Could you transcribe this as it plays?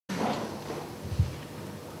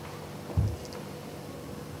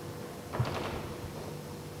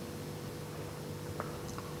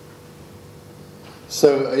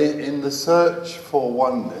So in the search for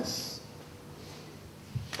oneness,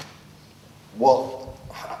 what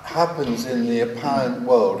happens in the apparent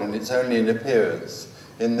world, and it's only an appearance,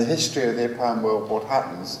 in the history of the apparent world, what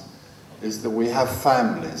happens is that we have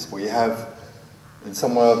families. We have, in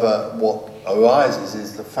some way or other, what arises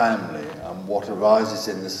is the family, and what arises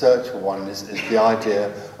in the search for oneness is the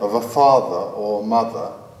idea of a father or a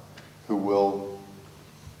mother who will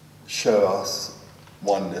show us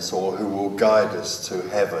oneness, or who will guide us to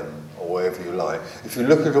heaven, or wherever you like. If you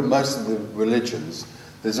look at most of the religions,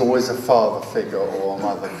 there's always a father figure or a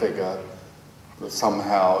mother figure that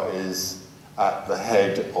somehow is at the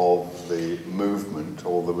head of the movement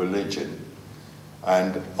or the religion.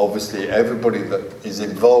 And obviously everybody that is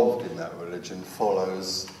involved in that religion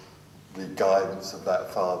follows the guidance of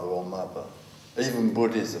that father or mother. Even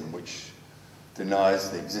Buddhism, which denies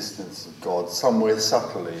the existence of God, somewhere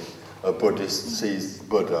subtly a Buddhist sees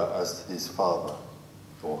Buddha as his father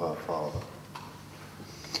or her father.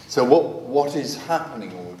 So what is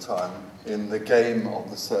happening all the time in the game of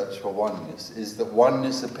the search for oneness is that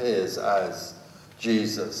oneness appears as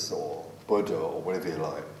Jesus or Buddha or whatever you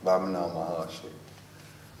like, Ramana Maharshi.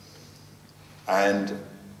 And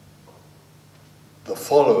the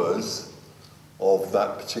followers of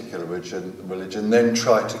that particular religion then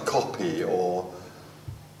try to copy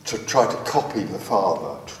the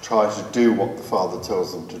father, to try to do what the father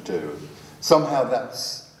tells them to do. Somehow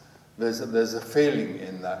there's a feeling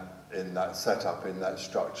in that setup, in that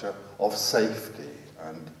structure, of safety,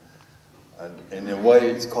 and in a way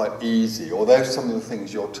it's quite easy. Although some of the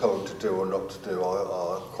things you're told to do or not to do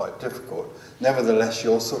are quite difficult, nevertheless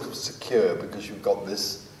you're sort of secure because you've got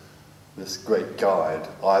this great guide,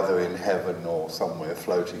 either in heaven or somewhere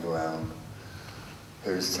floating around,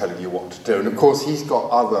 who's telling you what to do. And of course he's got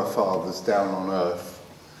other fathers down on earth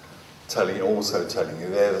also telling you.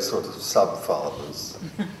 They're the sort of sub-fathers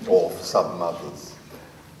or sub-mothers.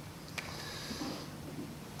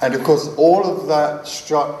 And of course all of that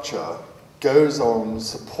structure goes on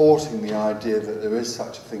supporting the idea that there is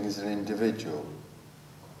such a thing as an individual.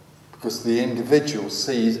 Because the individual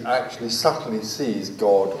actually subtly sees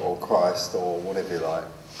God or Christ or whatever you like,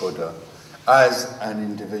 Buddha, as an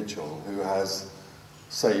individual who has,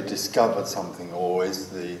 say, discovered something or is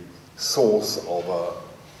the source of a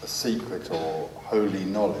secret or holy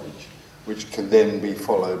knowledge, which can then be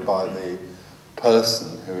followed by the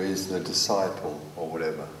person who is the disciple or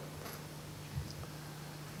whatever.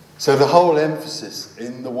 So the whole emphasis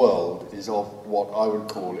in the world is of what I would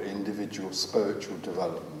call individual spiritual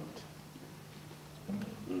development.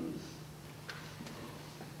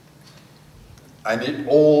 And it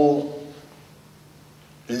all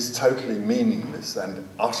is totally meaningless and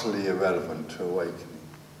utterly irrelevant to awakening.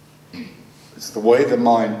 It's the way the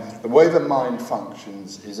mind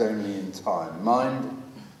functions is only in time. Mind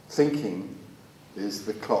thinking is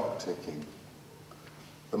the clock ticking.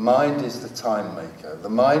 The mind is the time maker. The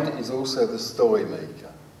mind is also the story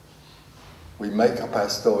maker. We make up our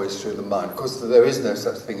stories through the mind. Of course, there is no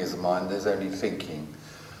such thing as a mind, there's only thinking.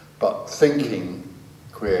 But thinking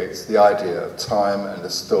creates the idea of time and a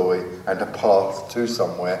story and a path to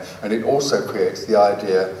somewhere, and it also creates the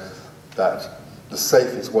idea that the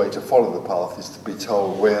safest way to follow the path is to be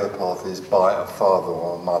told where the path is by a father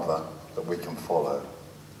or a mother that we can follow.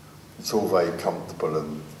 It's all very comfortable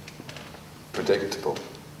and predictable.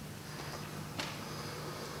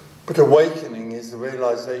 But awakening is the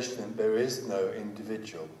realization that there is no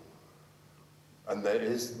individual, and there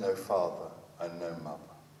is no father and no mother.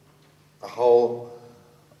 The whole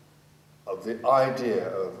of the idea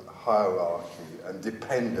of hierarchy and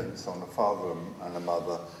dependence on a father and a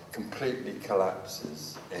mother completely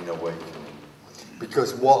collapses in awakening.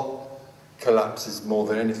 Because what collapses more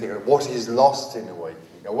than anything, what is lost in awakening?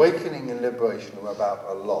 Awakening and liberation are about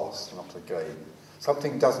a loss, not a gain.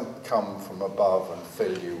 Something doesn't come from above and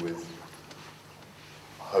fill you with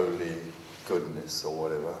holy goodness or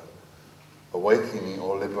whatever. Awakening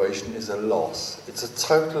or liberation is a loss. It's a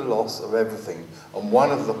total loss of everything. And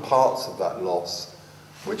one of the parts of that loss,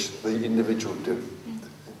 which the individual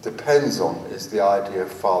depends on, is the idea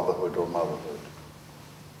of fatherhood or motherhood.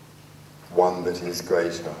 One that is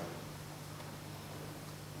greater.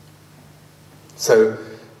 So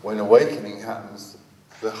when awakening happens,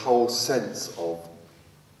 the whole sense of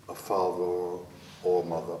a father or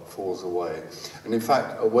mother falls away. And in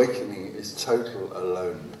fact, awakening is total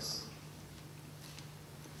aloneness.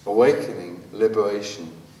 Awakening,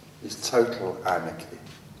 liberation, is total anarchy.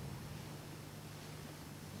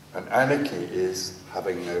 And anarchy is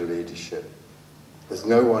having no leadership. There's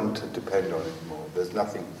no one to depend on anymore. There's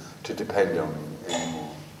nothing to depend on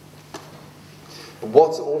anymore. But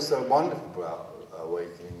what's also wonderful about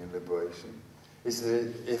awakening and liberation is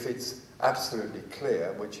that if it's absolutely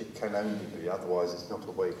clear, which it can only be, otherwise it's not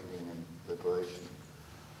awakening and liberation.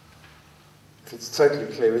 If it's totally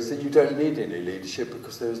clear, is that you don't need any leadership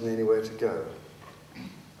because there isn't anywhere to go.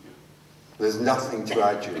 There's nothing to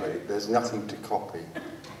adulate, there's nothing to copy.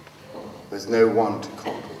 There's no one to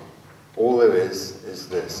copy. All there is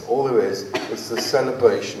this. All there is the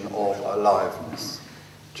celebration of aliveness,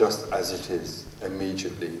 just as it is,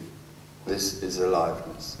 immediately. This is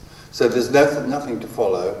aliveness. So there's nothing to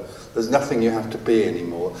follow, there's nothing you have to be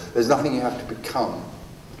anymore, there's nothing you have to become,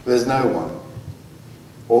 there's no one.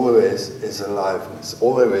 All there is aliveness,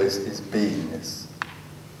 all there is beingness.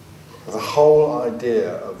 The whole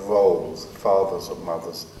idea of roles, fathers or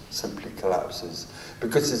mothers, simply collapses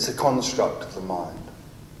because it's a construct of the mind.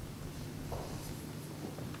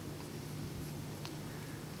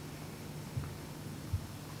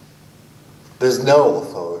 There's no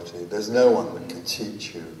authority, there's no one that can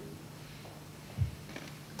teach you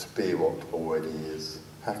to be what already is.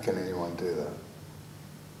 How can anyone do that?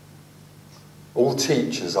 All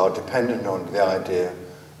teachers are dependent on the idea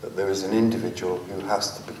that there is an individual who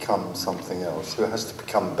has to become something else, who has to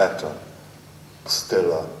become better,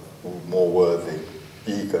 stiller, more worthy,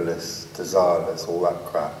 egoless, desireless, all that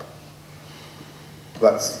crap.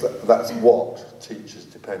 That's what teachers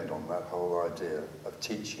depend on, that whole idea of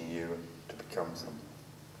teaching you to become something.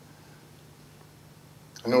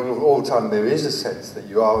 And all the time there is a sense that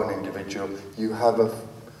you are an individual, you have a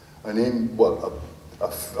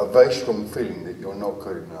very strong feeling that you're not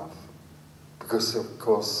good enough. Because, of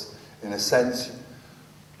course, in a sense,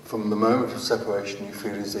 from the moment of separation, you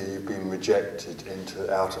feel as though you've been rejected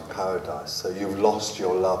out of paradise. So you've lost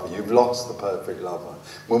your lover, you've lost the perfect lover.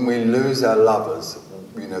 When we lose our lovers,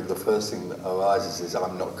 you know, the first thing that arises is,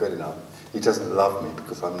 I'm not good enough. He doesn't love me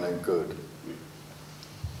because I'm no good.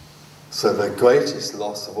 So the greatest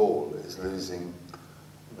loss of all is losing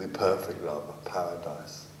the perfect lover,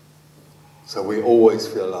 paradise. So we always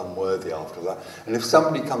feel unworthy after that. And if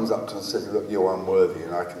somebody comes up to us and says, look, you're unworthy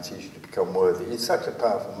and I can teach you to become worthy, it's such a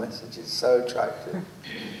powerful message, it's so attractive.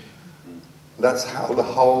 That's how the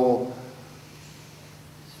whole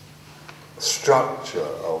structure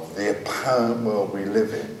of the apparent world we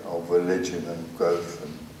live in, of religion and growth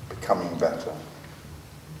and becoming better,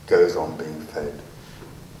 goes on being fed.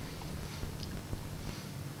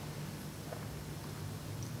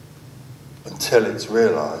 Until it's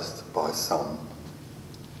realised by some,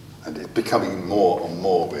 and it's becoming more and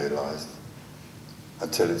more realised,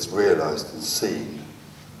 until it's realised and seen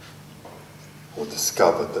or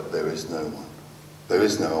discovered that there is no one. There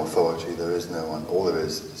is no authority, there is no one. All there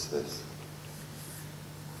is this.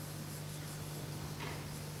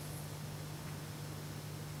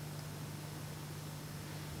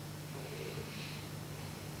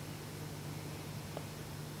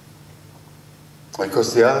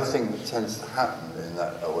 Because the other thing that tends to happen in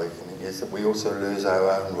that awakening is that we also lose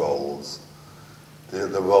our own roles. The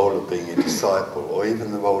role of being a disciple, or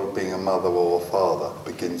even the role of being a mother or a father,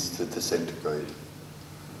 begins to disintegrate.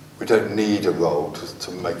 We don't need a role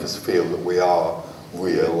to make us feel that we are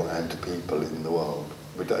real and people in the world.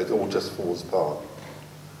 It all just falls apart.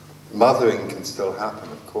 Mothering can still happen,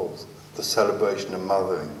 of course. The celebration of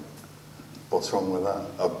mothering. What's wrong with that?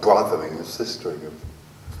 Of brothering, of sistering, of...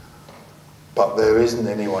 But there isn't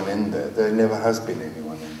anyone in there. There never has been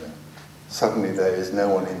anyone in there. Suddenly there is no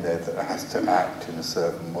one in there that has to act in a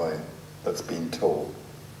certain way that's been taught.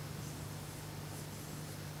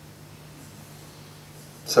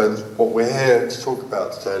 So what we're here to talk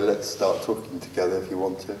about today, let's start talking together if you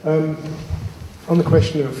want to. On the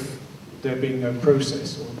question of there being no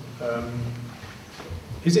process,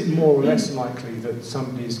 is it more or less likely that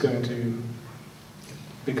somebody is going to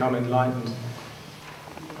become enlightened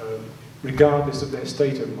regardless of their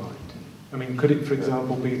state of mind? I mean, could it, for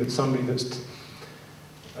example, be that somebody that's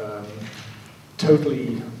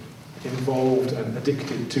totally involved and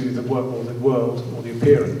addicted to the world or the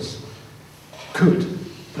appearance could,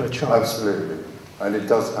 perchance... Absolutely. And it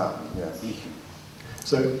does happen, yes.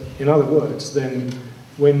 So, in other words, then,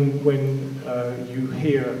 when you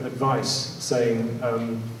hear advice saying,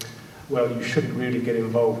 well, you shouldn't really get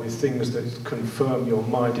involved with things that confirm your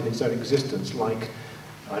mind in its own existence, like,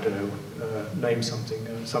 I don't know, name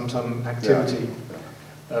something, some activity,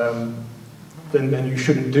 then you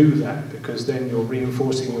shouldn't do that, because then you're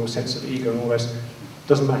reinforcing your sense of ego and all that.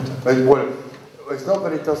 Doesn't matter. Well, it's not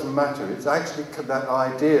that it doesn't matter, it's actually that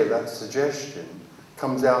idea, that suggestion,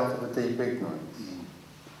 comes out of a deep ignorance.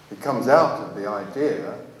 It comes out of the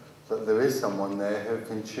idea that there is someone there who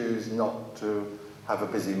can choose not to have a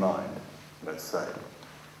busy mind, let's say.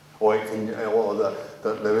 or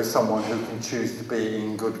that there is someone who can choose to be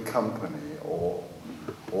in good company, or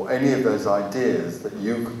any of those ideas that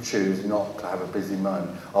you could choose not to have a busy mind,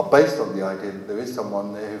 are based on the idea that there is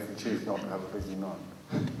someone there who can choose not to have a busy mind.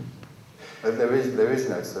 There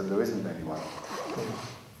isn't anyone.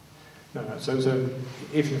 No. So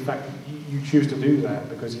if in fact you choose to do that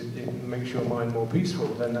because it makes your mind more peaceful,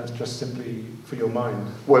 then that's just simply for your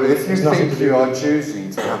mind. Well, if you think you are choosing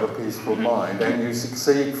to have a peaceful mind and you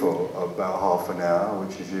succeed for about half an hour,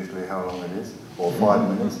 which is usually how long it is, or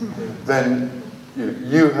 5 minutes, then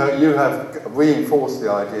you have reinforced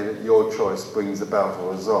the idea that your choice brings about a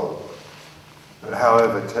result,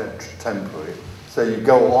 however temporary. So you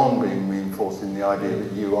go on being reinforced in the idea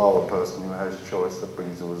that you are a person who has a choice that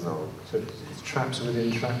brings a result. So it's traps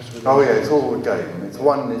within traps within. Oh yeah, it's all a game. It's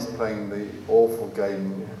one is playing the awful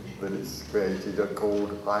game that it's created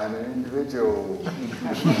called I am an individual.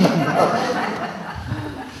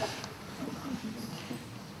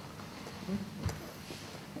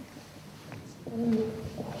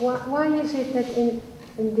 Why is it that in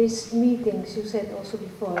these meetings, you said also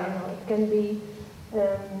before, it can be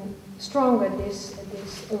stronger, this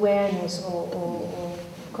awareness or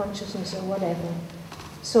consciousness or whatever.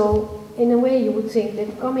 So in a way you would think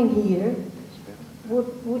that coming here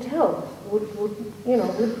would help, would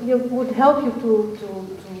help you to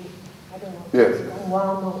I don't know, yes.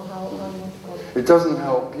 Unwound or how you want to call it. It doesn't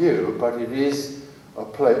help you, but it is a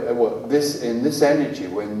play. In this energy,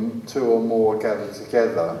 when two or more gather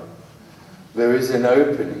together, there is an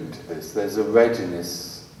opening to this. There's a readiness.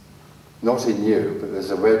 Not in you, but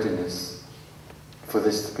there's a readiness for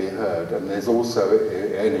this to be heard. And there's also,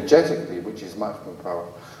 energetically, which is much more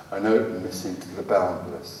powerful, an openness into the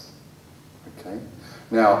boundless. Okay?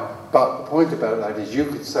 Now, but the point about that is you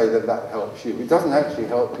could say that that helps you. It doesn't actually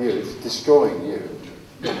help you, it's destroying you.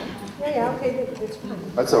 Yeah, okay, that's fine.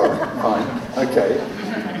 That's all right, fine, okay.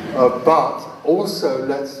 But also,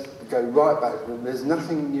 let's go right back to there's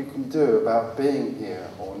nothing you can do about being here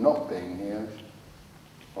or not being here.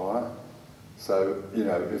 All right? So,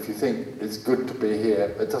 if you think it's good to be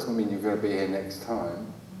here, it doesn't mean you're going to be here next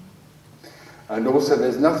time. And also,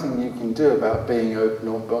 there's nothing you can do about being open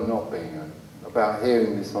or not being open, about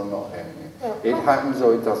hearing this or not hearing it. Well, it happens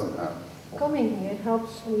or it doesn't happen. Coming here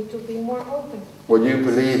helps me to be more open. Well, you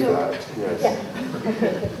believe that, yes. Yeah,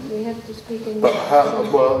 okay, but we have to speak in... But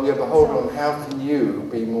but hold on, how can you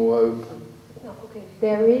be more open? No, okay,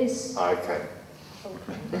 there is... Okay.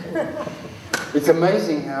 Okay. It's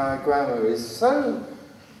amazing how our grammar is so,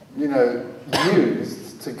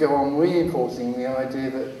 used to go on reinforcing the idea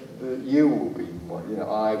that you will be more,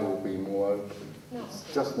 I will be more open. No, it's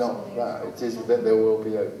just not that. It is that there will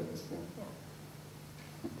be openness. Yeah.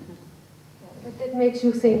 But that makes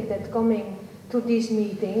you think that coming to these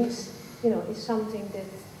meetings, is something that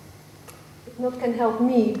not can help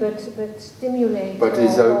me, but stimulate. But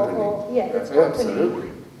is opening. It's opening.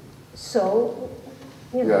 Absolutely. So,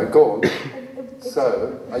 Yeah, go on.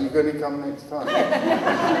 So, are you going to come next time?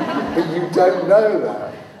 But you don't know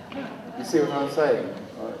that. You see what I'm saying?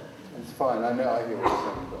 Right? It's fine, I know, I hear what you're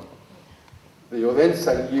saying. But you're then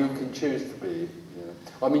saying you can choose to be,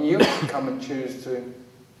 I mean, you can come and choose to,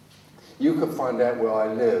 you could find out where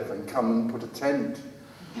I live and come and put a tent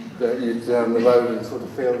down the road and sort of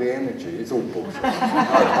feel the energy. It's all bullshit.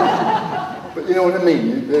 But you know what I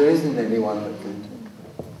mean? There isn't anyone that can.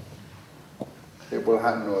 It will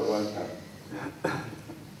happen or it won't happen.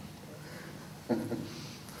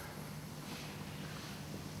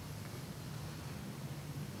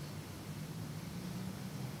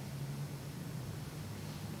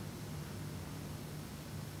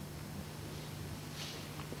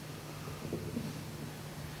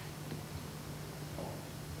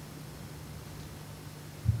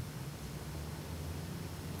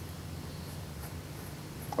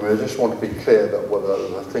 I mean, I just want to be clear that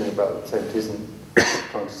the thing about the tent isn't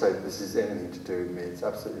trying to say that this is anything to do with me. It's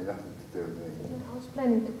absolutely nothing to do with me. I was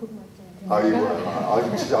planning to put my tent in. Oh, you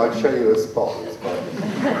were? I'll show you a spot. It's fine.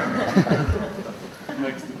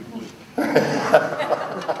 Next to the cliff.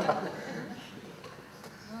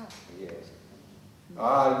 Yes.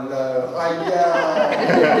 Hello.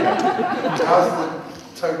 How's the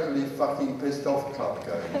totally fucking pissed off club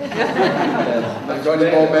going? They've got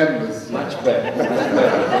any more members? Much better. Much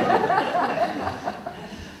better.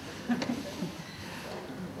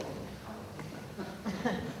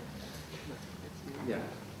 Yeah.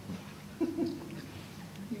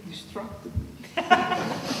 You distracted me.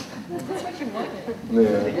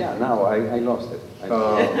 Yeah. Now I lost it.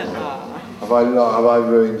 Have I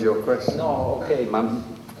ruined your question? No, okay, man.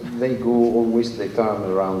 They turn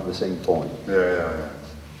around the same point. Yeah.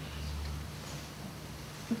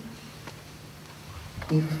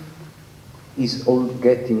 if is all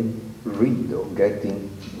getting rid or getting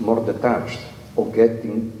more detached or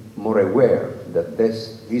getting more aware that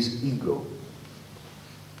this ego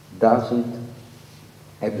doesn't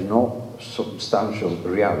have no substantial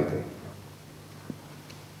reality.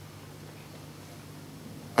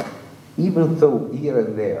 Even though here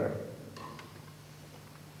and there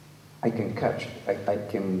I can catch, I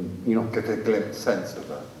can, you know, Get a glimpse sense of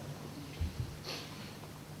that.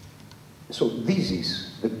 So this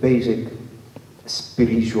is the basic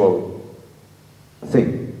spiritual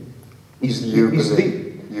thing. You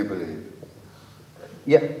believe.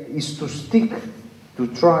 Yeah, is to stick, to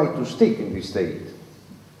try to stick in this state.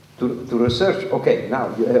 To research, okay, now,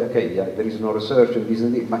 okay, yeah, there is no research and this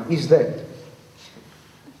and this, but is that?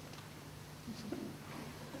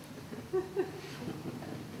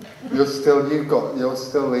 You're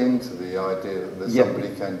still into the idea that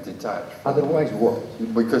somebody can detach. Otherwise what?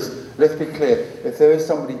 Because, let's be clear, if there is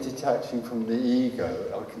somebody detaching from the ego,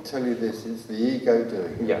 I can tell you this, it's the ego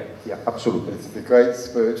doing it. Yeah, absolutely. It's the great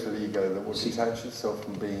spiritual ego that will detach itself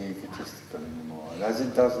from being egotistical anymore. And as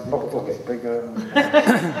it does, it becomes bigger.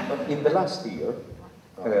 But in the last year,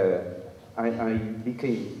 I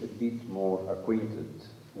became a bit more acquainted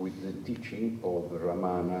with the teaching of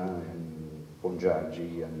Ramana and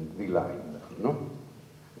Ponjaji and Vilain, no?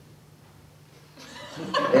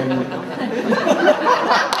 And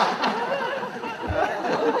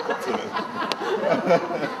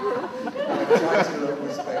Try to look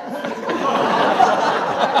respectful.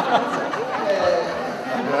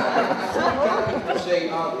 to say,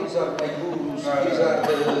 these are my gurus, these are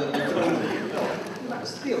the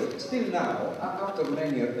still now, after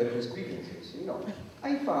many other experiences, you know,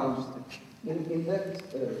 I found in that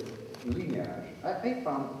lineage, I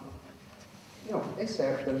found, you know, a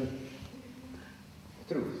certain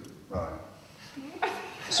truth. Right.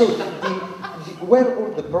 So where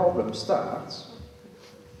all the problem starts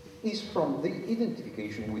is from the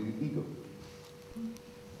identification with the ego.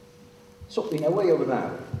 So in a way or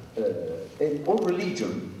another, all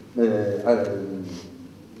religion,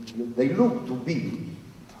 they look to be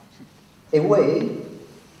a way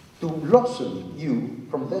to loosen you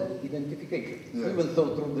from that identification. Yes. Even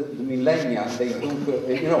though through the millennia they took,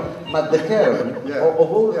 you know, but the kernel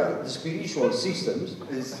of all the spiritual systems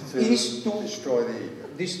is to destroy the ego.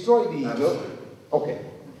 Destroy the ego. Absolutely. Okay.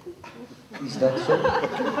 Is that so?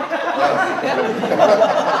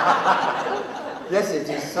 Yes, it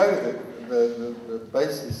is so that the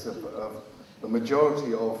basis of the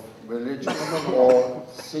majority of religion or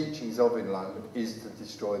teachings of enlightenment is to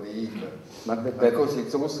destroy the ego. Of course,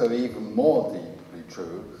 it's also even more deeply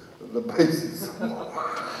true that the basis of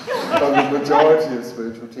the majority of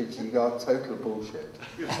spiritual teachings are total bullshit.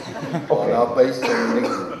 Or are based on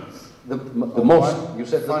ignorance. The most, you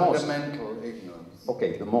said the most. Fundamental ignorance.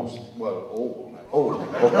 Okay, the most. Well, all. Oh, okay.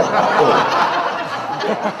 Oh.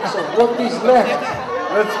 So what is left?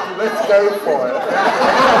 Let's go for it.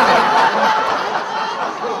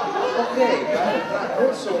 Okay, but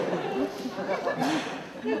also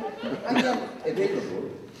I am available,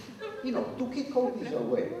 you know, to kick all this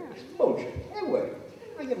away. It's bullshit. Anyway,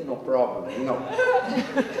 I have no problem, you know.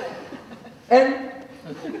 And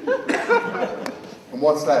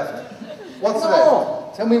what's left? What's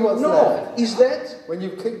left? Tell me what's left. Is that when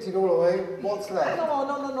you've kicked it all away? What's left? No.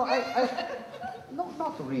 No,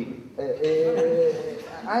 not really.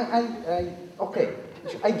 Okay,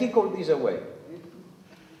 I kick all this away.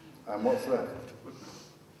 And what's left?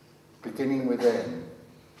 Beginning with N.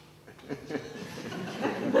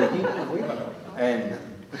 Beginning with N.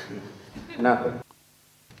 Nothing.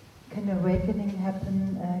 Can awakening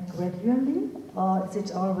happen gradually, or is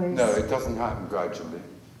it always? No, it doesn't happen gradually.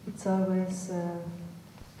 It's always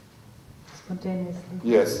spontaneously.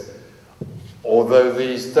 Yes. Although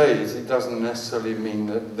these days it doesn't necessarily mean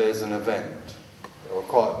that there's an event. Or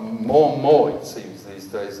quite more and more it seems these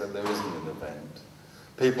days that there isn't an event.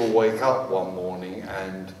 People wake up one morning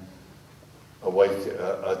and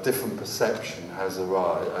a different perception has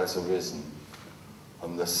arisen,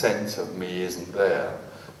 and the sense of me isn't there.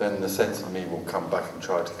 Then the sense of me will come back and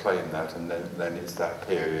try to claim that, and then it's that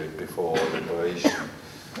period before liberation.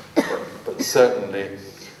 But certainly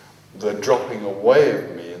the dropping away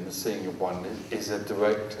of me and the seeing of one is a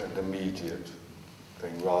direct and immediate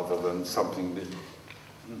thing, rather than something that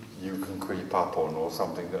you can creep up on, or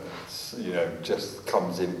something that, you know, just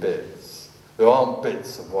comes in bits. There aren't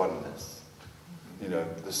bits of oneness. You know,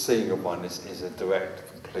 the seeing of oneness is a direct,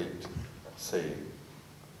 complete seeing.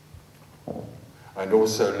 And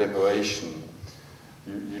also liberation,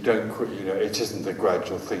 you don't, you know, it isn't a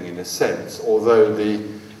gradual thing in a sense, although the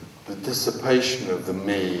the dissipation of the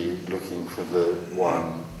me looking for the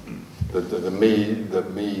one, the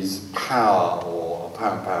me's power or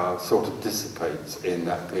apparent power sort of dissipates in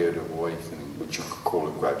that period of awakening, which you could call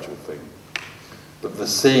a gradual thing. But the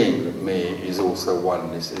seeing of me is also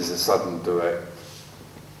oneness, is a sudden direct.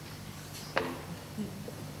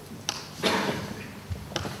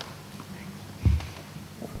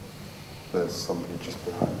 There's somebody just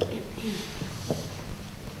behind.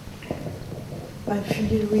 I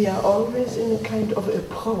feel we are always in a kind of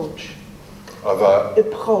approach. Of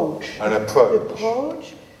an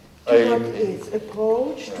approach to what is,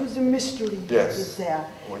 approach to the mystery that is there.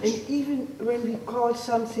 And even when we call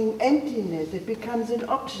something emptiness, it becomes an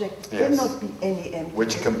object. There cannot be any emptiness.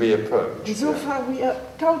 Which can be approached. So far we are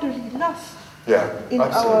totally lost in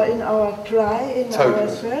absolutely. our our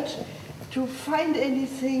search to find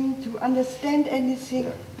anything, to understand anything.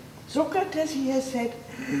 Yeah. Socrates, he has said,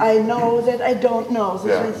 I know that I don't know.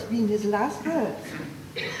 This has been his last word.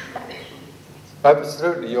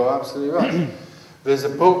 Absolutely, you're absolutely right. There's a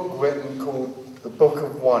book written called The Book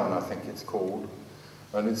of One, I think it's called,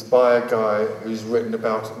 and it's by a guy who's written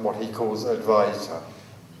about what he calls Advaita,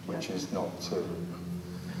 which is not true.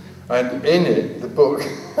 And in it, the book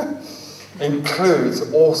includes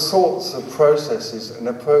all sorts of processes and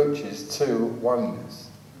approaches to oneness.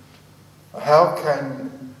 How can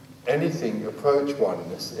anything approach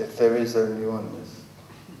oneness if there is only oneness?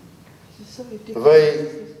 The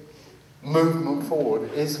very movement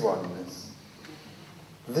forward is oneness.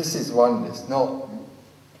 This is oneness, not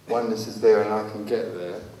oneness is there and I can get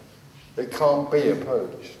there. It can't be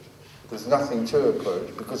approached. There's nothing to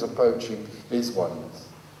approach because approaching is oneness.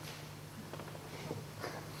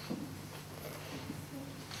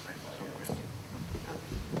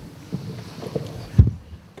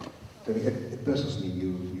 It puzzles me,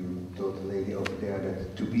 you told the lady over there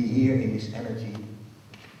that to be here in this energy,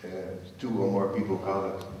 two or more people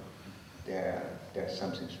gathered, there's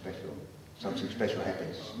something special. Something special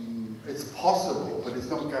happens. It's possible, but it's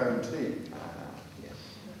not guaranteed. Yes.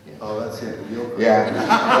 Oh, that's the end of your question. Yeah.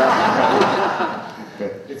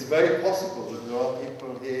 It's very possible that there are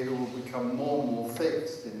people here who will become more and more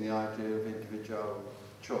fixed in the idea of individual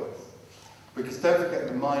choice. Because don't forget,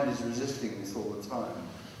 the mind is resisting this all the time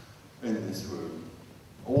in this room.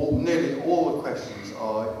 Nearly all the questions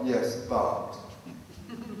are yes, but.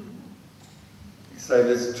 So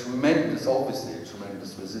there's obviously a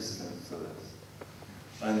tremendous resistance to this.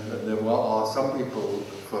 And there are some people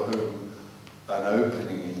for whom an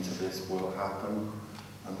opening into this will happen,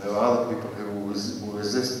 and there are other people who will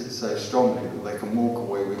resist it so strongly that they can walk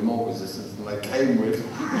away with more resistance than they came with.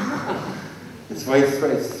 It's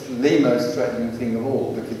the most threatening thing of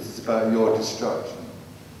all, because it's about your destruction.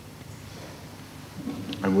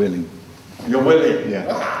 I'm willing. You're willing? Yeah.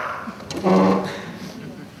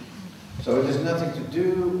 So it has nothing to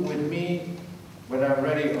do with me, whether I'm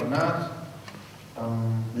ready or not.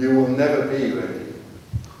 You will never be ready.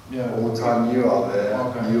 Yeah. All the time you are there,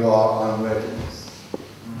 you are unreadiness.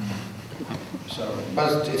 So,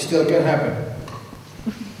 but it still can happen,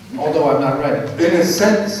 although I'm not ready. In a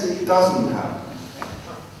sense, it doesn't happen.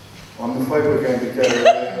 I'm afraid we're going to go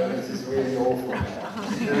there. This is really awful.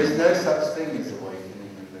 There is no such thing as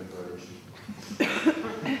awakening and liberation.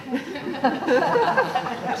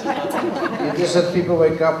 You just said people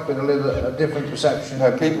wake up with a different perception.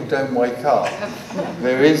 No, people don't wake up.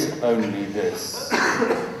 There is only this.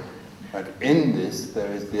 And in this,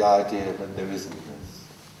 there is the idea that there isn't this.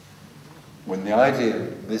 When the idea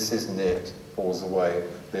that this isn't it falls away,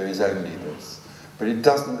 there is only this. But it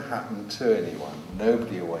doesn't happen to anyone.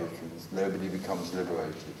 Nobody awakens. Nobody becomes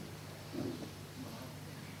liberated.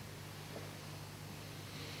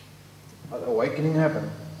 But awakening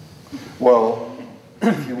happened. Well,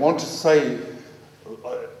 if you want to say,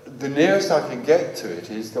 the nearest I can get to it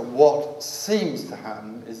is that what seems to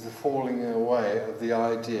happen is the falling away of the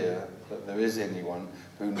idea that there is anyone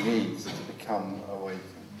who needs to become awakened.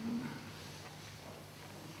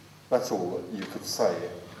 That's all that you could say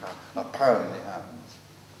apparently happens.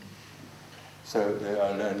 So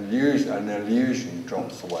an illusion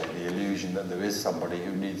drops away, the illusion that there is somebody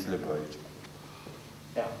who needs liberating.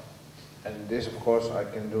 Yeah. And this, of course, I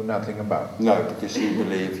can do nothing about. No, because you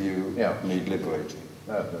believe you need liberating.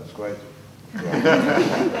 That's great.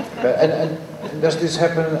 Yeah. and does this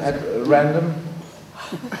happen at random?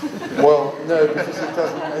 Well, no, because it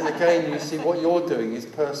doesn't. And again, you see, what you're doing is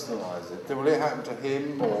personalise it. Will it happen to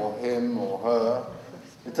him or her?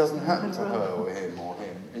 It doesn't happen to her or him or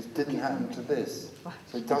him. It didn't happen to this.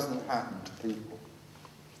 So it doesn't happen to people.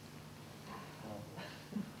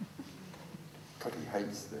 God, he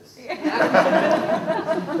hates this.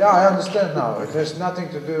 Yeah, I understand now. It has nothing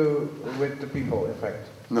to do with the people, in fact.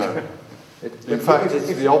 No. In fact, it's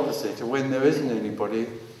the opposite. When there isn't anybody,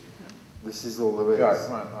 this is all there is.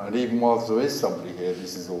 Right. And even whilst there is somebody here,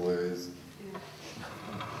 this is all there is.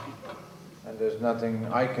 And there's nothing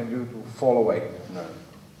I can do to fall away. No.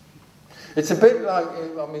 It's a bit like,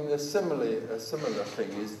 I mean, a similar thing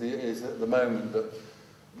is at the moment that,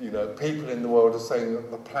 you know, people in the world are saying that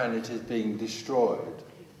the planet is being destroyed.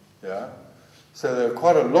 Yeah? So there are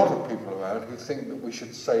quite a lot of people around who think that we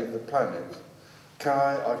should save the planet.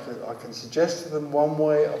 I can suggest to them one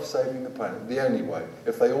way of saving the planet, the only way,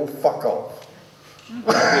 if they all fuck off.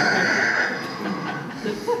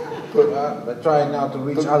 They're trying now to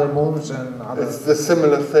reach other moons and other... It's the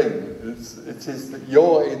similar thing. It is that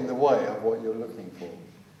you're in the way of what you're looking for.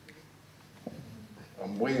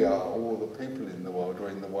 And we are, all the people in the world are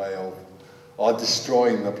in the way of, are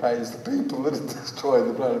destroying the planet. It's the people that are destroying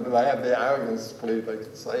the planet, but they have the arrogance to believe they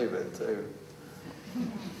can save it too.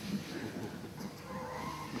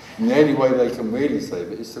 And the only way they can really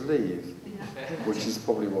save it is to leave, which is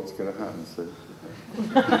probably what's going to happen soon.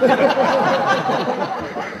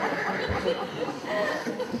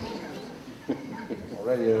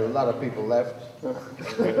 Already a lot of people left.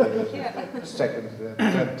 Second,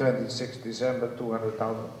 26th December,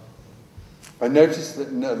 200,000. I noticed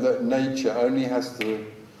that, that nature only has to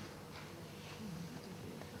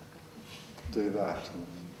do that.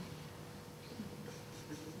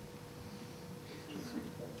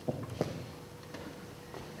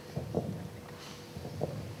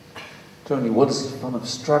 Tony, what's the fun of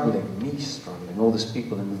struggling? Me struggling, all these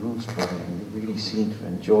people in the room struggling. You really seem to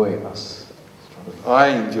enjoy us struggling. I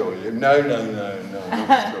enjoy it. No, not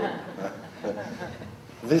at all.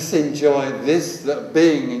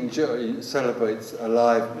 Being enjoy celebrates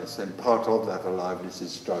aliveness, and part of that aliveness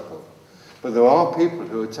is struggle. But there are people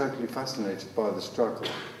who are totally fascinated by the struggle.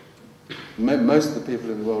 Most of the people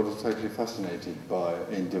in the world are totally fascinated by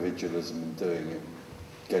individualism and doing it,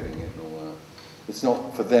 getting it and all that. It's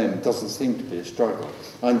not, for them, it doesn't seem to be a struggle.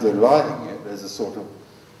 Underlying it, there's a sort of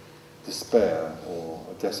despair or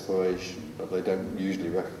a desperation, but they don't usually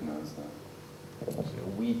recognise that. So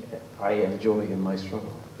I enjoy in my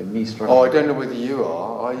struggle, in me struggling. Oh, I don't know whether you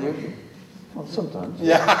are you? Well, sometimes.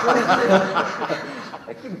 Yeah.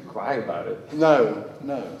 I couldn't cry about it. No.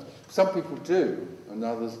 Some people do, and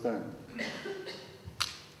others don't.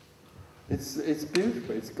 It's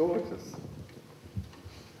beautiful, it's gorgeous.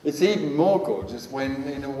 It's even more gorgeous when,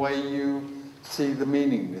 in a way, you see the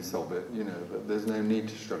meaningless of it, you know, that there's no need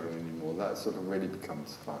to struggle anymore. That sort of really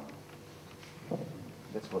becomes fun.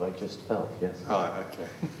 That's what I just felt, yes. Ah, okay.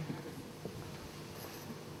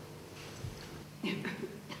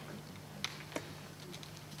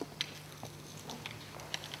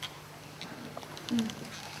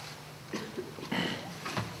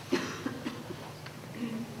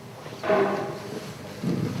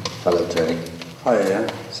 Hello, Tony. Hi, yeah.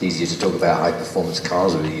 It's easier to talk about high-performance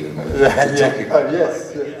cars with you than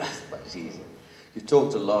Yes. Much easier. You've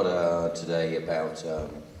talked a lot today about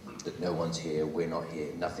that no one's here, we're not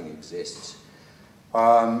here, nothing exists.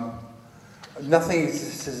 Nothing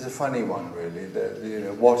exists is a funny one, really.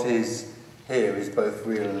 What is here is both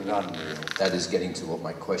real and unreal. That is getting to what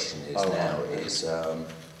my question is now. Is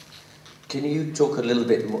can you talk a little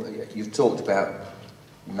bit more? You've talked about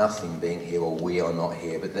nothing being here or we are not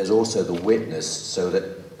here, but there's also the witness, so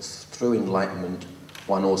that through enlightenment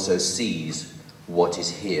one also sees what is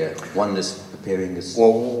here. Oneness appearing as...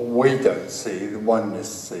 Well, we don't see, the oneness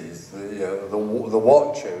sees. The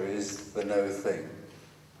watcher is the no thing,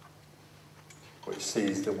 which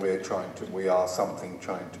sees that we are something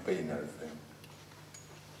trying to be no thing.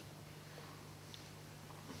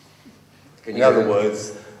 In other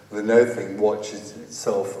words, the no thing watches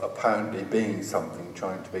itself apparently being something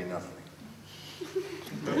trying to be nothing.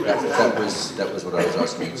 That was what I was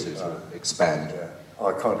asking you to sort of expand. Yeah.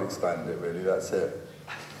 I can't expand it really, that's it.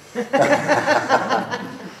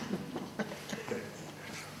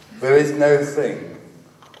 There is no thing,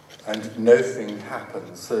 and no thing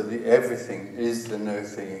happens, so the everything is the no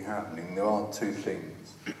thing happening. There aren't two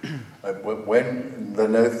things. When the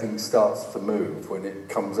no thing starts to move, when it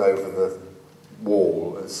comes over the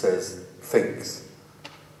wall and says, thinks,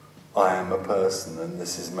 I am a person and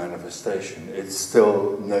this is manifestation, it's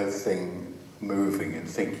still no thing moving and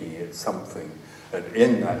thinking it's something. And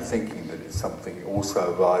in that thinking that it's something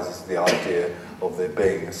also arises the idea of there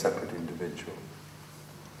being a separate individual.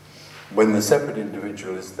 When the separate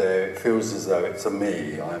individual is there, it feels as though it's a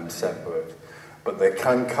me, I'm separate. But there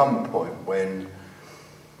can come a point when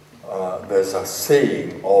there's a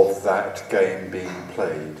seeing of that game being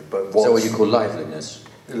played. But Is that what you call liveliness?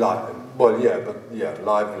 Liveliness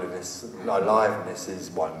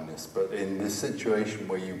is oneness. But in this situation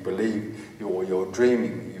where you believe you're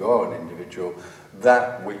dreaming that you are an individual,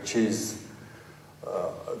 that which is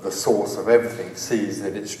the source of everything sees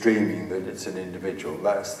that it's dreaming that it's an individual.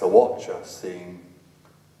 That's the watcher seeing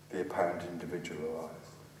the apparent individual arise.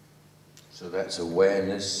 So that's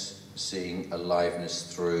awareness seeing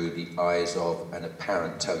aliveness through the eyes of an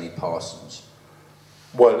apparent Tony Parsons.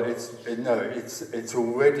 Well, it's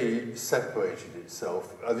already separated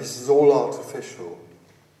itself. This is all artificial.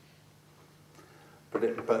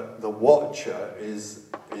 But the watcher is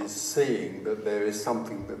seeing that there is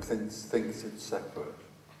something that thinks it's separate.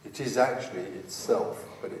 It is actually itself,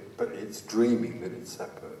 but it's dreaming that it's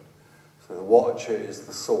separate. So the watcher is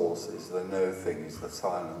the source, is the no thing, is the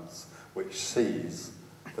silence, which sees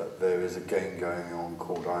that there is a game going on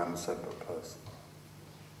called I am a separate person.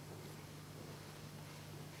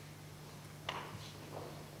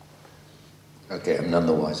 Okay, I'm none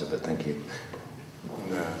the wiser, but thank you.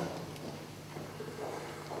 No.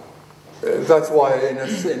 That's why, in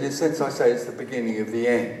a sense, I say it's the beginning of the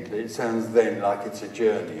end. It sounds then like it's a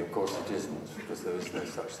journey. Of course it isn't, because there is no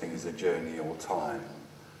such thing as a journey or time.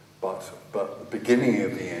 But the beginning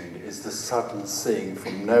of the end is the sudden seeing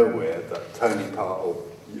from nowhere that Tony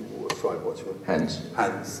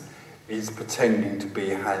Hans is pretending to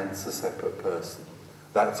be Hans, a separate person.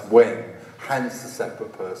 That's when Hans, the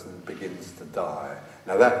separate person, begins to die.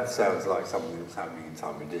 Now that sounds like something that's happening in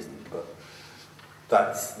time. It isn't, but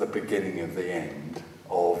that's the beginning of the end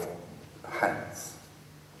of Hans.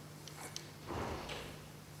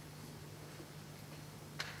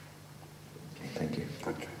 Okay, thank you.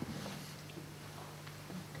 Okay.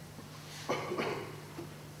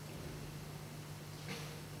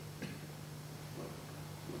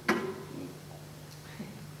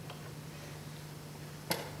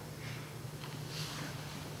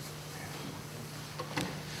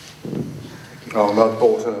 Oh, I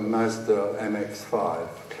bought a Mazda MX-5,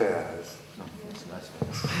 Claire has. Oh, that's nice.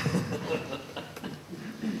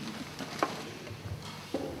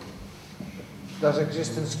 Does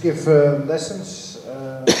existence give lessons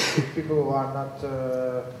to people who are not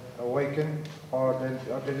awakened, or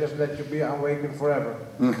they just let you be awakened forever?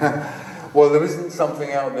 Well, there isn't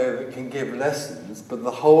something out there that can give lessons, but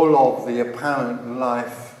the whole of the apparent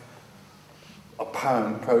life,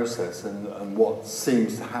 apparent process and what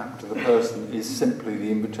seems to happen to the person is simply the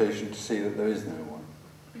invitation to see that there is no one.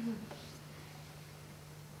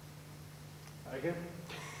 Again?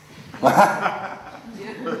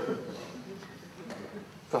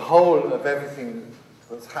 The whole of everything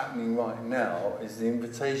that's happening right now is the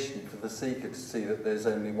invitation for the seeker to see that there's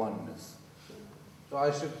only oneness. So I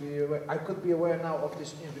should be aware. I could be aware now of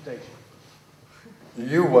this invitation.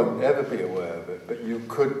 You won't ever be aware of it, but it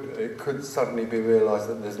could suddenly be realised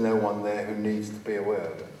that there's no one there who needs to be aware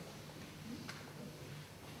of it.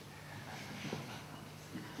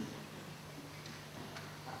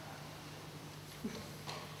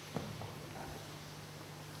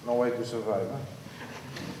 No way to survive, huh?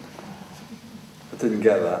 I didn't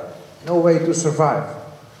get that. No way to survive.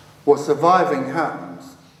 Well, surviving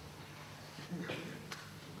happens.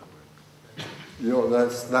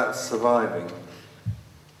 That's surviving.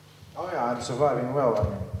 Oh yeah, I'm surviving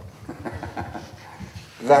well.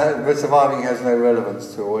 But surviving has no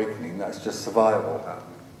relevance to awakening. That's just survival happening.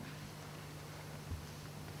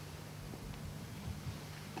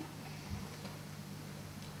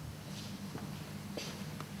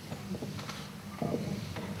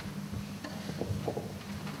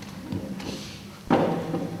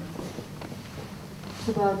 It's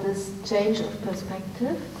about this change of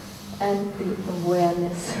perspective and the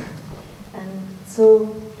awareness. And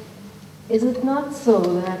so, is it not so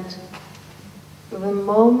that the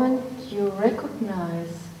moment you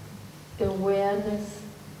recognize awareness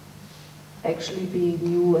actually being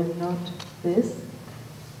you and not this,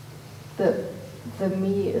 the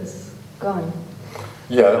me is gone?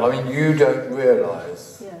 Yeah, I mean, you don't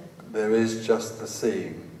realise. Yeah. There is just the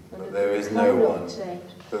seeing, but And there it's is no kind of one. change.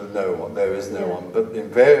 There's no one. There is no Yeah. one. But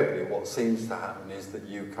invariably, what seems to happen is that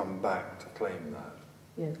you come back to claim that.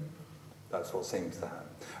 Yeah. That's what seems to happen.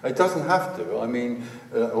 It doesn't have to. I mean,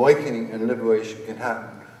 awakening and liberation can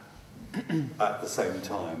happen at the same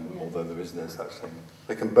time, Yeah. although there is no such thing.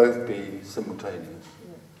 They can both be simultaneous.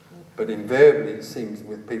 Yeah. But invariably, it seems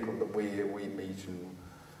with people that we meet, and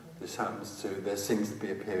this happens to, there seems to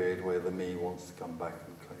be a period where the me wants to come back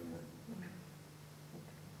and claim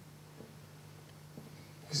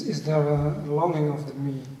it. Is there a longing of the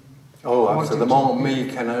me? Oh, so the Wanting to me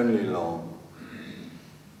can only long.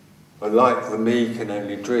 But like the me can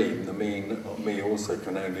only dream, the me also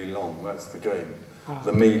can only long. That's the game.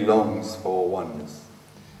 The me longs for oneness.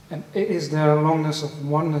 And is there a longness of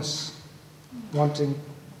oneness, wanting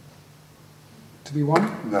to be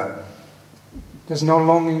one? No. There's no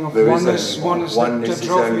longing of oneness that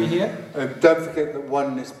drove me here? Don't forget that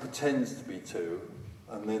oneness pretends to be two,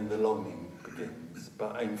 and then the longing begins.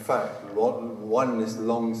 But in fact, oneness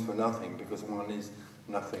longs for nothing, because one is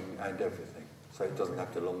nothing and everything. So it doesn't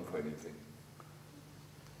have to long for anything.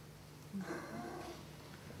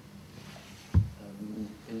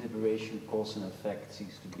 In liberation, cause and effect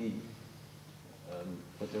cease to be.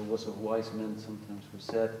 But there was a wise man sometimes who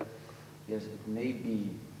said, yes, it may be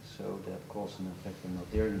so that cause and effect are not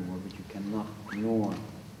there anymore, but you cannot ignore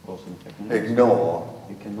cause and effect. Ignore?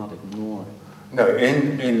 You cannot ignore it. No,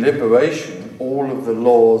 in liberation, all of the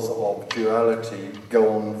laws of duality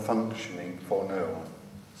go on functioning for no one.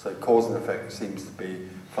 So cause and effect seems to be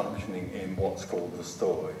functioning in what's called the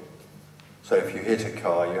story. So if you hit a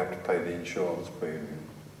car, you have to pay the insurance premium.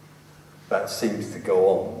 That seems to go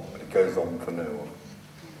on, but it goes on for no one.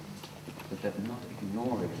 But that not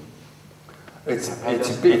ignoring.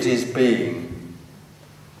 It is being.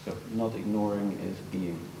 So not ignoring is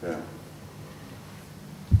being. Yeah.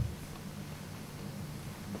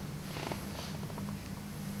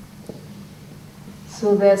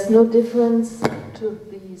 So there's no difference to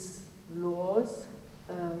these laws,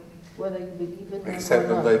 whether you believe in them Except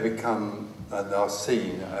or not. that they become and are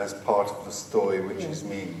seen as part of the story which is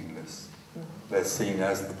meaningless. They're seen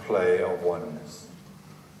as the play of oneness,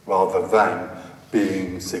 rather than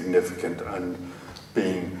being significant and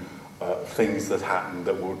being things that happen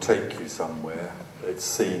that will take you somewhere. It's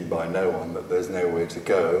seen by no one that there's nowhere to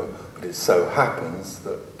go, but it so happens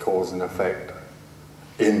that cause and effect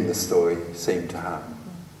in the story seem to happen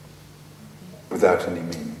without any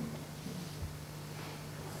meaning.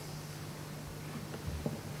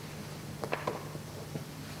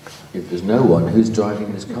 If there's no one, who's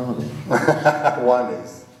driving this car then? One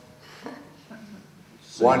is.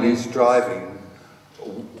 So one is driving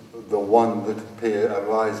the one that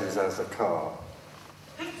arises as a car.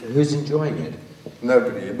 So who's enjoying it?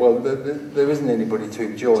 Nobody. Well, there isn't anybody to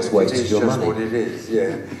enjoy it. It is just what it is,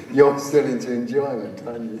 yeah. You're still into enjoyment,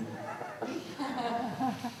 aren't you?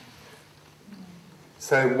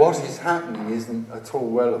 So what is happening isn't at all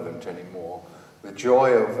relevant anymore. The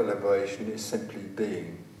joy of liberation is simply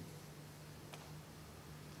being.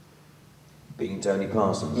 Being Tony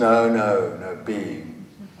Parsons? No, being.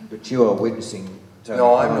 But you are witnessing Tony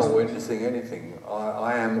No, Parsons. I'm not witnessing anything.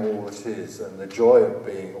 I am all that is, and the joy of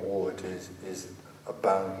being all that is a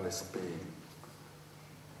boundless being.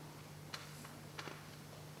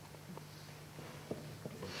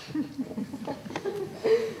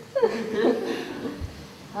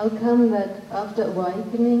 How come that after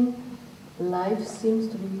awakening, life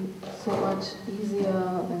seems to be so much easier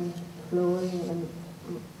and flowing and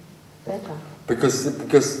better? Because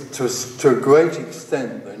to a great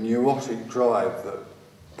extent, the neurotic drive that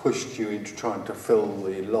pushed you into trying to fill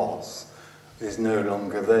the loss is no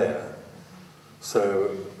longer there.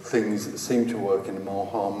 So things seem to work in a more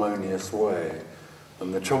harmonious way.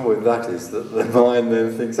 And the trouble with that is that the mind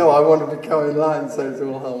then thinks, oh, I want to become enlightened, so it's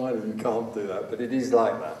all harmonious. You can't do that, but it is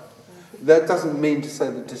like that. That doesn't mean to say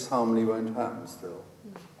that disharmony won't happen still.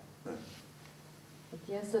 No. But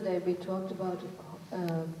yesterday we talked about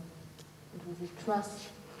trust.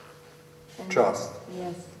 And trust.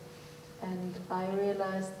 Yes. And I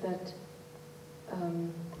realized that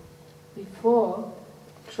before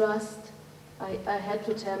trust, I had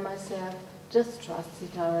to tell myself, just trust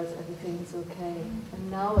Sitaras, everything is okay.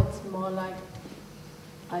 And now it's more like,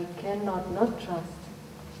 I cannot not trust.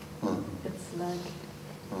 It's like...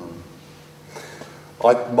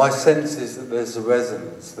 My sense is that there's a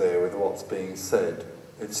resonance there with what's being said.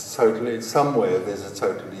 It's somewhere there's a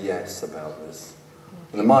totally yes about this.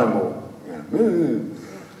 And the mind will,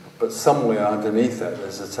 but somewhere underneath that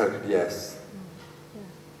there's a total yes.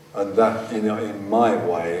 And that, in my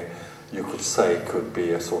way, you could say could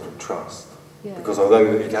be a sort of trust. Yeah. Because although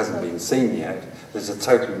it hasn't been seen yet, there's a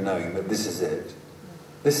total knowing that this is it.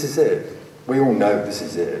 This is it. We all know this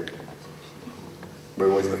is it.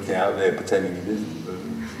 We're always looking out there pretending it isn't.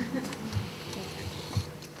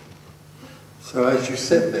 So as you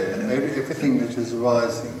sit there, everything that is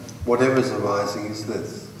arising, whatever's arising is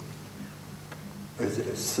this.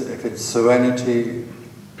 If it's serenity,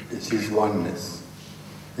 it is oneness.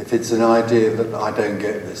 If it's an idea that I don't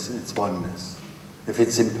get this, it's oneness. If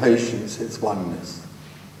it's impatience, it's oneness.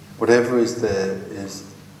 Whatever is there is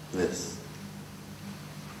this.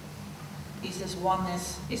 Is this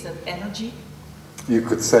oneness, is that energy? You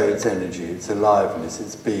could say it's energy, it's aliveness,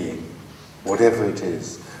 it's being, whatever it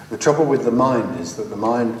is. The trouble with the mind is that the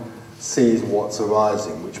mind sees what's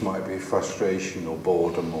arising, which might be frustration or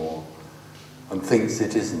boredom, and thinks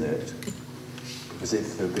it isn't it,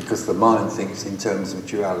 because the mind thinks in terms of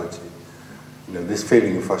duality. You know, this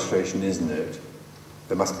feeling of frustration isn't it.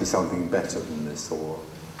 There must be something better than this,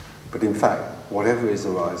 but in fact, whatever is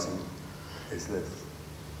arising is this.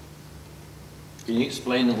 Can you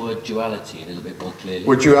explain the word duality a little bit more clearly?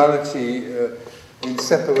 Well, duality, in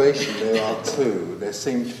separation there are two. There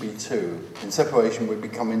seem to be two. In separation we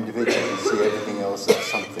become individual and see everything else as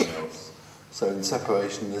something else. So in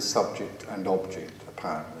separation there's subject and object,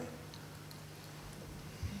 apparently.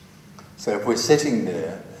 So if we're sitting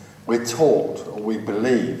there, we're taught, or we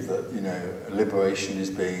believe that, you know, liberation is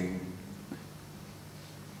being...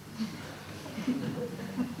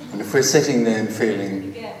 And if we're sitting there and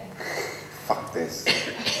feeling, fuck this,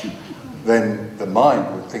 then the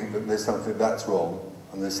mind would think that there's something that's wrong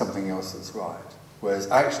and there's something else that's right.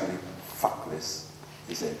 Whereas actually, fuck this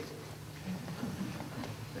is it.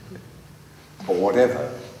 Or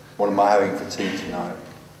whatever. What am I having for tea tonight?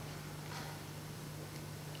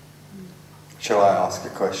 Shall I ask a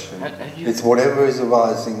question? It's whatever is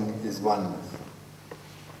arising is oneness.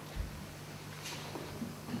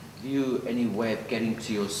 Have you any way of getting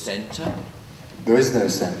to your centre? There is no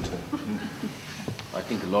centre. I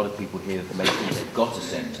think a lot of people here may think they've got a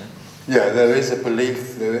centre. Yeah, there is a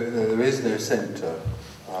belief, there is no centre.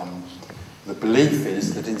 The belief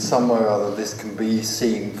is that in some way or other this can be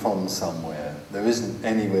seen from somewhere. There isn't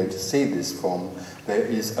anywhere to see this from, there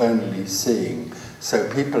is only seeing. So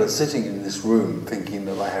people are sitting in this room thinking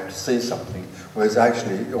that they have to see something, whereas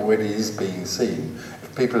actually it already is being seen.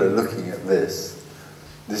 If people are looking at this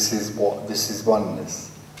is oneness.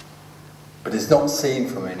 But it's not seen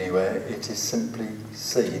from anywhere, it is simply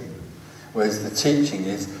seen. Whereas the teaching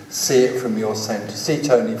is, see it from your centre, see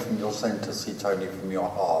Tony from your centre, see Tony from your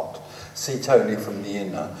heart, see Tony from the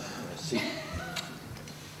inner.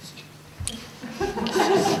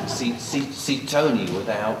 See Tony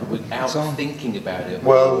without thinking about it.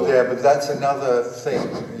 Well, yeah, but that's another thing.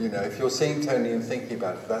 You know, if you're seeing Tony and thinking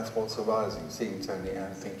about it, that's what's arising, seeing Tony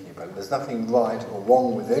and thinking about it. There's nothing right or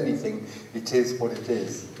wrong with anything, it is what it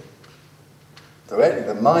is. Directly,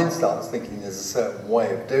 the mind starts thinking there's a certain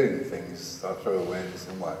way of doing things through awareness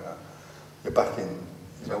and whatnot. You're back in.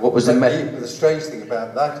 You know, what was the strange thing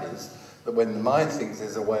about that is that when the mind thinks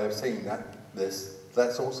there's a way of seeing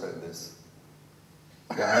that's also this.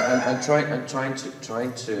 Yeah, I'm trying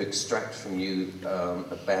to extract from you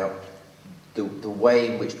about the way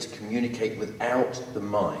in which to communicate without the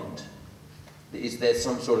mind. Is there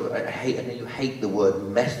some sort of I know you hate the word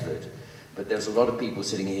method, but there's a lot of people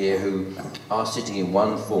sitting here who are sitting in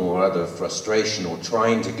one form or other of frustration or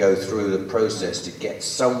trying to go through the process to get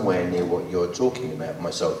somewhere near what you're talking about,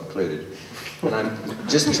 myself included. And I'm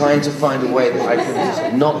just trying to find a way that I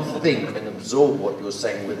can not think and absorb what you're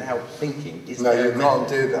saying without thinking. No, you can't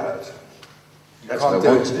do that. You can't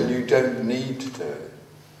do it and you don't need to do it.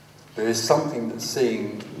 There is something that's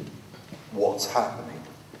seeing what's happening.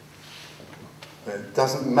 It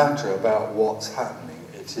doesn't matter about what's happening.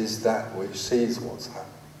 It is that which sees what's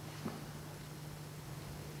happening.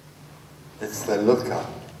 It's the looker,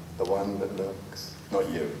 the one that looks, not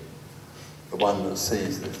you. The one that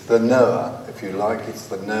sees it. The knower, if you like, it's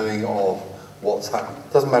the knowing of what's happening.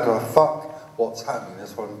 It doesn't matter a fuck what's happening,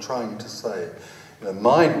 that's what I'm trying to say. The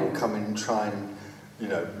mind will come in and try and,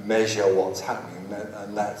 measure what's happening,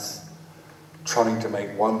 and that's trying to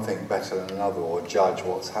make one thing better than another or judge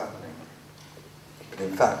what's happening. But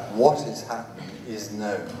in fact, what is happening is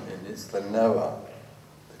known, and it's the knower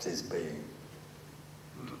that is being.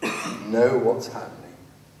 Know what's happening.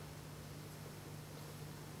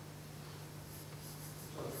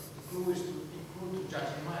 The clue is to include the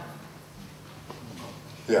judging mind.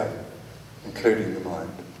 Yeah, including the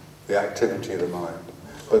mind, the activity of the mind.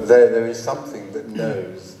 But there is something that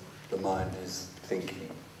knows the mind is thinking,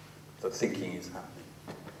 that thinking is happening.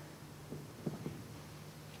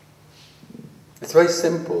 It's very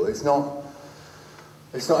simple. It's not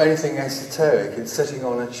anything esoteric. It's sitting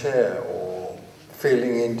on a chair or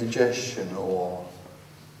feeling indigestion or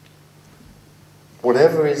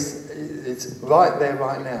whatever it's right there,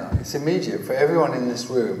 right now. It's immediate for everyone in this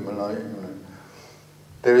room. And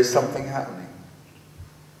there is something happening.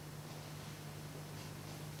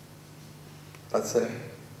 That's it.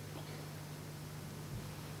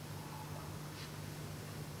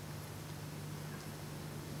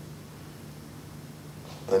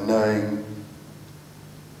 The knowing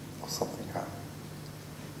of something happening.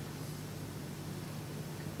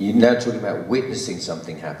 You're now talking about witnessing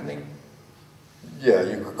something happening. Yeah,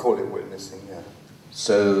 you could call it witnessing, yeah.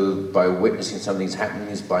 So by witnessing something's happening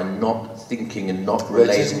is by not thinking and not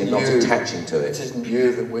relating and not attaching to it. It isn't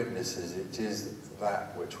you that witnesses, it is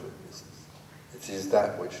that which witnesses. It is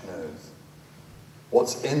that which knows.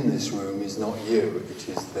 What's in this room is not you, it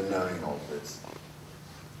is the knowing of this.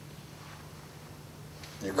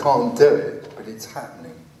 You can't do it, but it's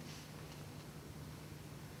happening.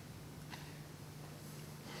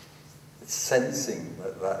 It's sensing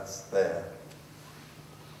that that's there.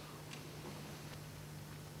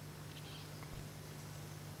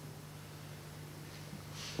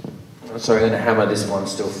 I'm sorry, I'm going to hammer this one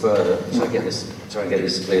still further, so I get this, try and get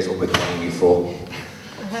this clear as what we're paying you for.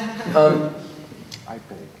 I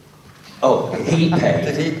pay. Oh, he paid.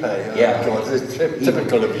 Did he pay? Oh, yeah. God, it's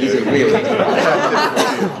typical of you. He's a real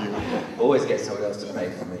always get someone else to pay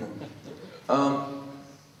for me.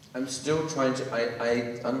 I'm still trying to,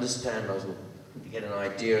 I understand, I was get an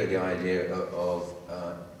idea of the idea of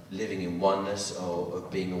living in oneness, or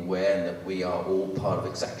of being aware and that we are all part of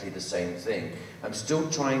exactly the same thing. I'm still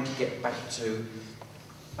trying to get back to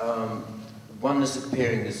oneness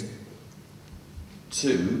appearing as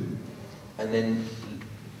two, and then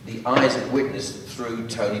the eyes of witness through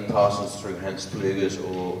Tony Parsons, through Hans Plugers,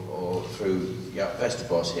 or through Jaap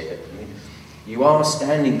Westerbos here. I mean, you are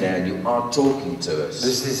standing there and you are talking to us.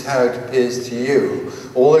 This is how it appears to you.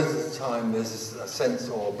 All of the time there's a sense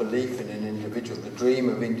or belief in an individual. The dream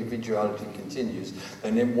of individuality continues,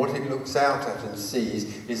 and then what it looks out at and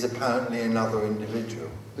sees is apparently another individual.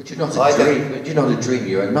 But you're not a dream. You're not a dream.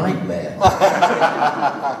 You're a nightmare.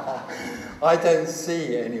 I don't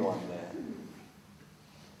see anyone there.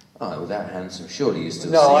 Oh, well, that handsome. Surely you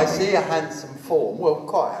still see No, I me. see a handsome form. Well,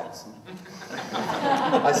 quite handsome.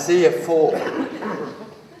 I see a form.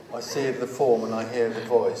 I see the form and I hear the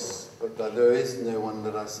voice, but there is no one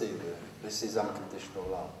that I see there. This is unconditional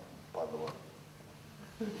love, by the way.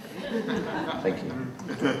 Thank you.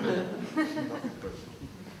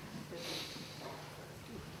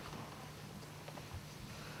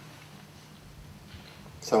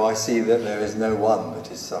 So I see that there is no one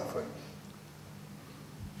that is suffering.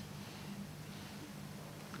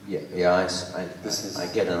 Yeah, I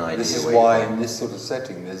get an idea. This is why in this sort of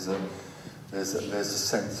setting there's a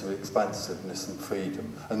sense of expansiveness and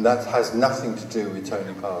freedom, and that has nothing to do with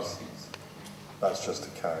Tony Parsons. That's just a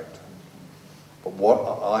character. But what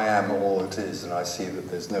I am, all it is, and I see that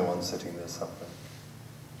there's no one sitting there suffering.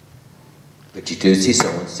 But you do see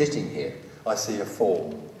someone sitting here. I see a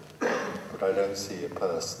form, but I don't see a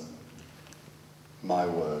person. My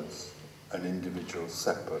words, an individual,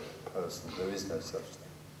 separate person. There is no such thing.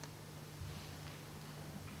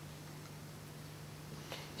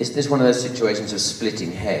 Is this one of those situations of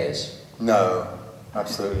splitting hairs? No,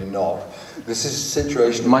 absolutely not. This is a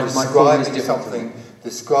situation of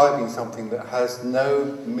describing something that has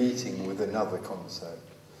no meeting with another concept.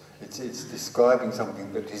 It's describing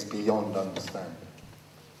something that is beyond understanding.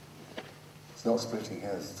 It's not splitting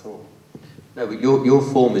hairs at all. No, but your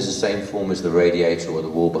form is the same form as the radiator or the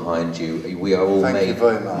wall behind you. We are all made... Thank you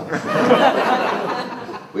very much.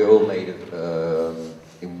 We're all made of,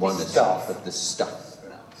 in oneness, stuff. Of the stuff.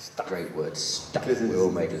 Stuff. Great word, stuff. We're all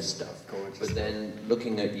made of stuff. But then,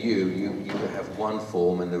 looking at you have one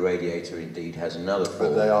form and the radiator indeed has another form.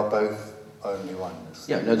 But they are both only oneness.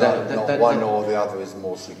 Yeah, no, not one or the other is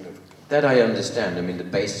more significant. That I understand. I mean, the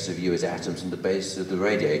basis of you is atoms and the basis of the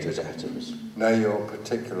radiator is atoms. No, you're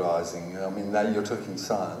particularising. I mean, now you're talking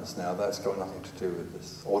science now. That's got nothing to do with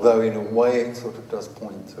this. Although, in a way, it sort of does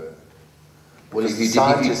point to it. Well, if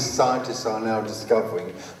scientists are now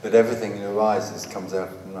discovering that everything that arises comes out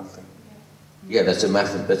of nothing. Yeah, that's a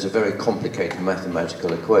very complicated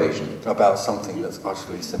mathematical equation. About something that's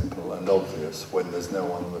utterly simple and obvious when there's no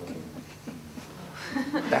one looking.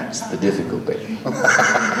 That's the difficult bit.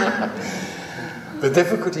 The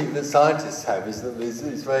difficulty that scientists have is that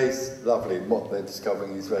it's very lovely, what they're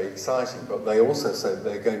discovering is very exciting, but they also say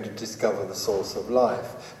they're going to discover the source of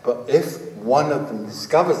life. But if one of them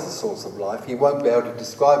discovers the source of life, he won't be able to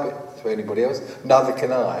describe it to anybody else, neither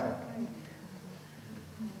can I.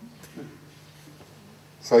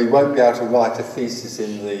 So he won't be able to write a thesis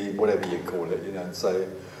in the, whatever you call it, you know, and say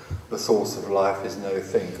the source of life is no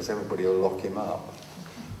thing, because everybody will lock him up.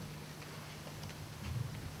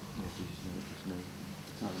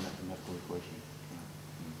 It's not a mathematical equation.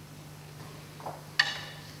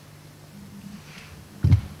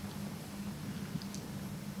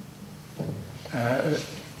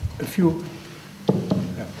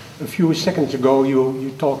 A few seconds ago,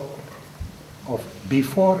 you talked of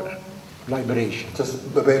before liberation. Just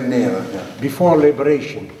a bit nearer. Yeah. Before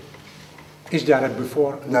liberation. Is there a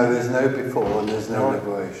before? No, there's no before and there's no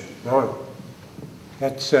liberation. No.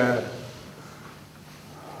 That's now.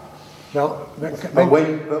 But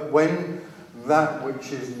when that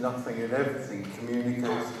which is nothing and everything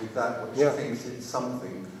communicates with that which thinks it's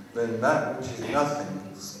something, then that which is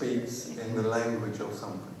nothing speaks in the language of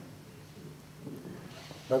something.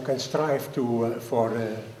 One can strive to for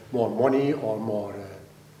more money or more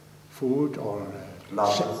food or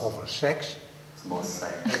sex. It's more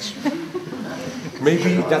sex.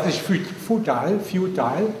 Maybe that is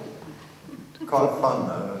futile. Quite fun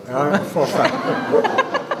though. For fun.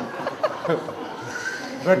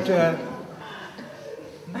 But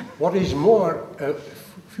what is more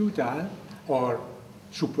futile or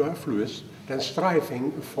superfluous than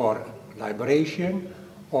striving for liberation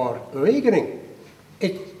or awakening?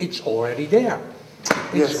 It's already there.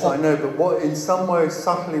 Yes, I know, but in some way,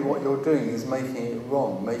 subtly what you're doing is making it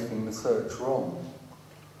wrong, making the search wrong.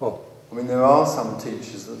 Oh. I mean, there are some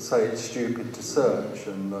teachers that say it's stupid to search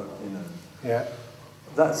and that, you know. Yeah.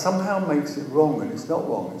 That somehow makes it wrong, and it's not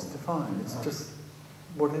wrong, it's divine, it's just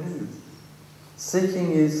what it is.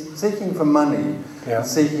 Seeking for money and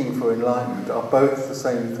seeking for enlightenment are both the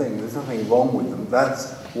same thing. There's nothing wrong with them.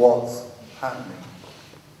 That's what's happening.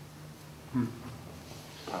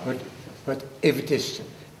 But if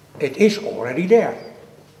it is already there.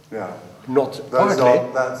 Yeah. Not those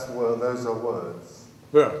partly. Those are words.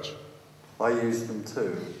 Words. I use them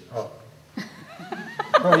too. Oh.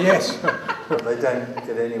 Oh yes. But they don't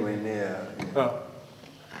get anywhere near. You know.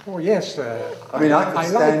 Oh yes. I mean, I could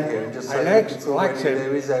stand here and just say,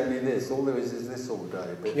 there is only this. All there is this all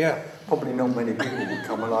day. But probably not many people would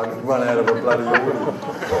come and I'd run out of a bloody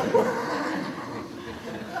audience.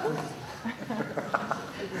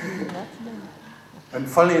 And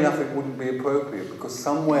funnily enough, it wouldn't be appropriate because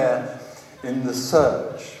somewhere in the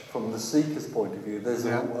search, from the seeker's point of view, there's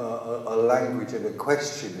a language and a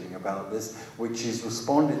questioning about this which is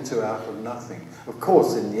responded to out of nothing. Of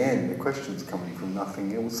course, in the end, the question's coming from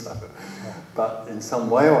nothing also. But in some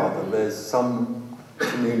way or other, there's some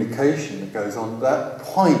communication that goes on that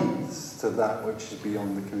points to that which is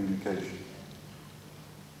beyond the communication.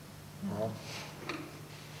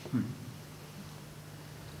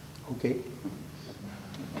 Okay.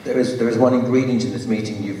 There is one ingredient in this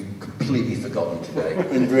meeting you've completely forgotten today.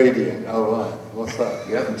 Ingredient? Oh right, what's that?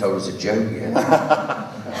 You haven't told us a joke yet.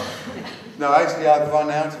 No, actually I've run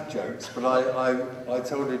out of jokes, but I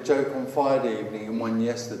told a joke on Friday evening and one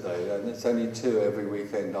yesterday, and it's only 2 every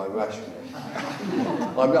weekend I ration it.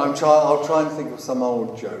 I'll try and think of some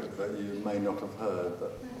old joke that you may not have heard.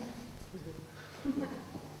 But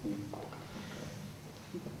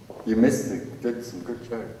you missed some good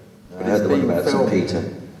joke. I heard the one about St. Peter.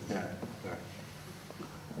 Yeah.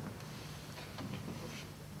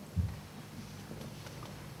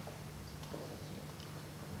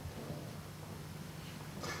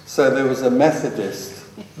 So there was a Methodist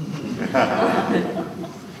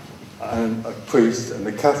and a priest and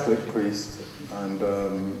a Catholic priest and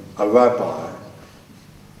a rabbi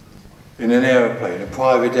in an aeroplane, a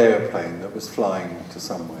private aeroplane that was flying to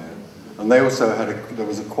somewhere. And they also had there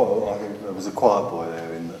was a choir boy there.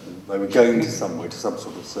 They were going to somewhere, to some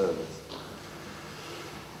sort of service.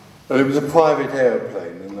 And it was a private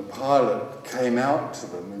aeroplane, and the pilot came out to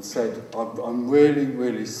them and said, I'm really,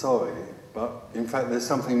 really sorry, but in fact there's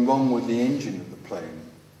something wrong with the engine of the plane.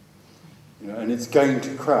 You know, and it's going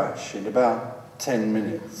to crash in about 10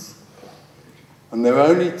 minutes. And there are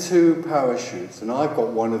only 2 parachutes, and I've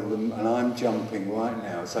got one of them, and I'm jumping right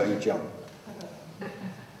now, so he jumped.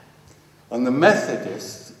 And the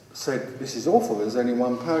Methodist said, this is awful, there's only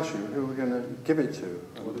 1 parachute, who are we going to give it to?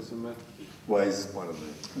 What is a Methodist? Well, it's one of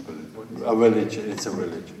a religion, it's a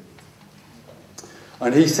religion.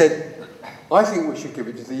 And he said, I think we should give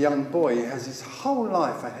it to the young boy, he has his whole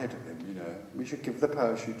life ahead of him, you know, we should give the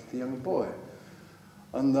parachute to the young boy.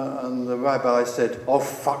 And the rabbi said, oh,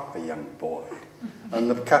 fuck the young boy. And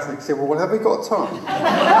the Catholic said, well, have we got time?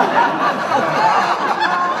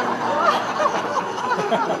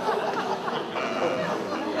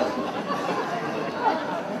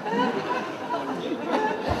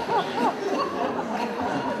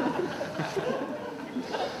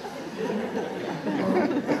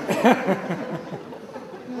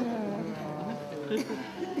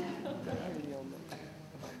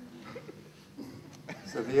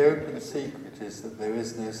 So the open secret is that there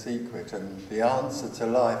is no secret, and the answer to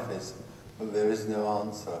life is that there is no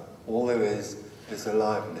answer. All there is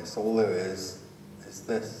aliveness. All there is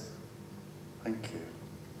this. Thank you.